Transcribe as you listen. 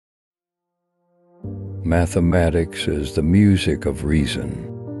Mathematics is the music of reason.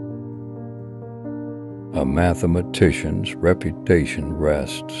 A mathematician's reputation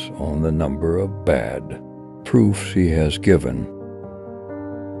rests on the number of bad proofs he has given.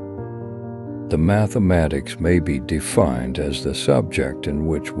 The mathematics may be defined as the subject in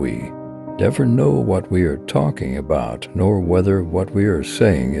which we never know what we are talking about, nor whether what we are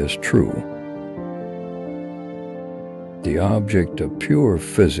saying is true. The object of pure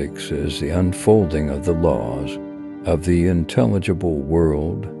physics is the unfolding of the laws of the intelligible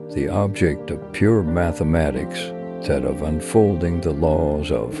world, the object of pure mathematics, that of unfolding the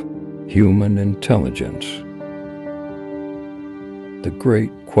laws of human intelligence. The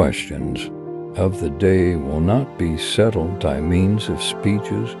great questions of the day will not be settled by means of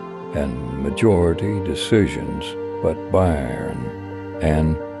speeches and majority decisions, but by iron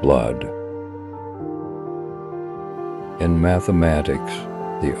and blood. In mathematics,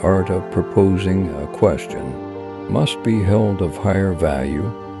 the art of proposing a question must be held of higher value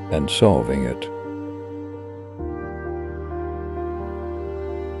than solving it.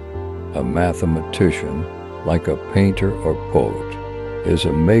 A mathematician, like a painter or poet, is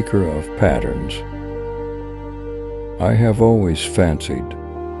a maker of patterns. I have always fancied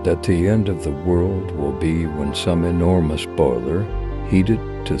that the end of the world will be when some enormous boiler, heated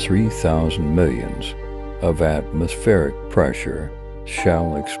to 3,000 millions of atmospheric pressure,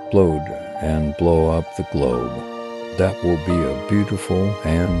 shall explode and blow up the globe. That will be a beautiful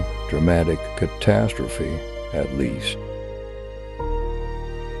and dramatic catastrophe, at least.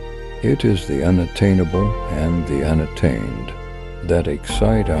 It is the unattainable and the unattained that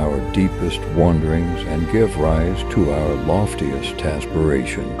excite our deepest wonderings and give rise to our loftiest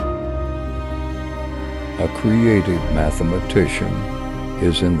aspiration. A creative mathematician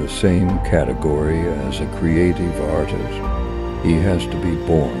is in the same category as a creative artist. He has to be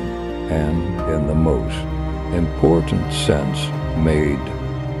born and, in the most important sense, made.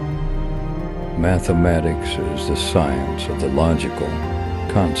 Mathematics is the science of the logical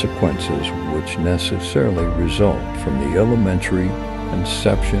consequences which necessarily result from the elementary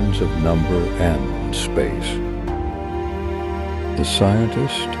conceptions of number and space. The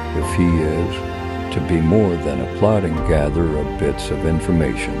scientist, if he is to be more than a plodding gatherer of bits of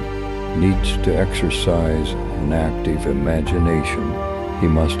information, needs to exercise an active imagination. He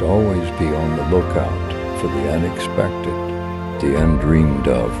must always be on the lookout for the unexpected, the undreamed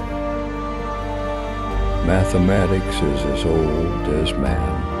of. Mathematics is as old as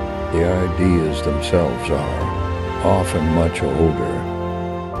man. The ideas themselves are often much older.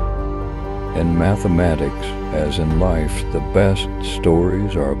 In mathematics, as in life, the best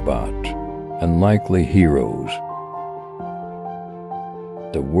stories are about unlikely heroes.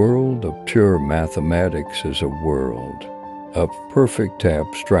 The world of pure mathematics is a world of perfect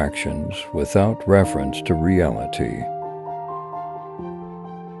abstractions without reference to reality.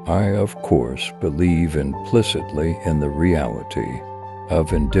 I, of course, believe implicitly in the reality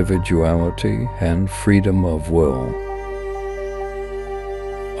of individuality and freedom of will.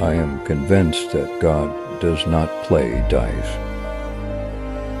 I am convinced that God does not play dice.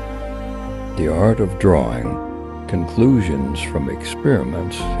 The art of drawing conclusions from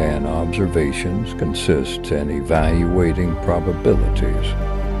experiments and observations consists in evaluating probabilities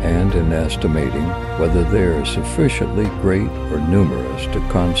and in estimating whether they are sufficiently great or numerous to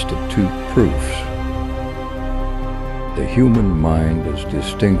constitute proofs. The human mind is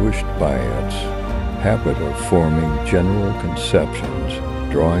distinguished by its habit of forming general conceptions,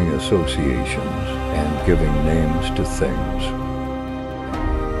 drawing associations, and giving names to things.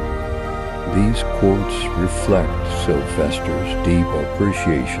 These quotes reflect Sylvester's deep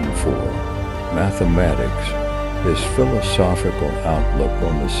appreciation for mathematics, his philosophical outlook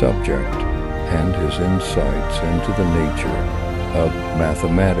on the subject, and his insights into the nature of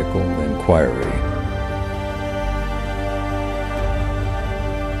mathematical inquiry.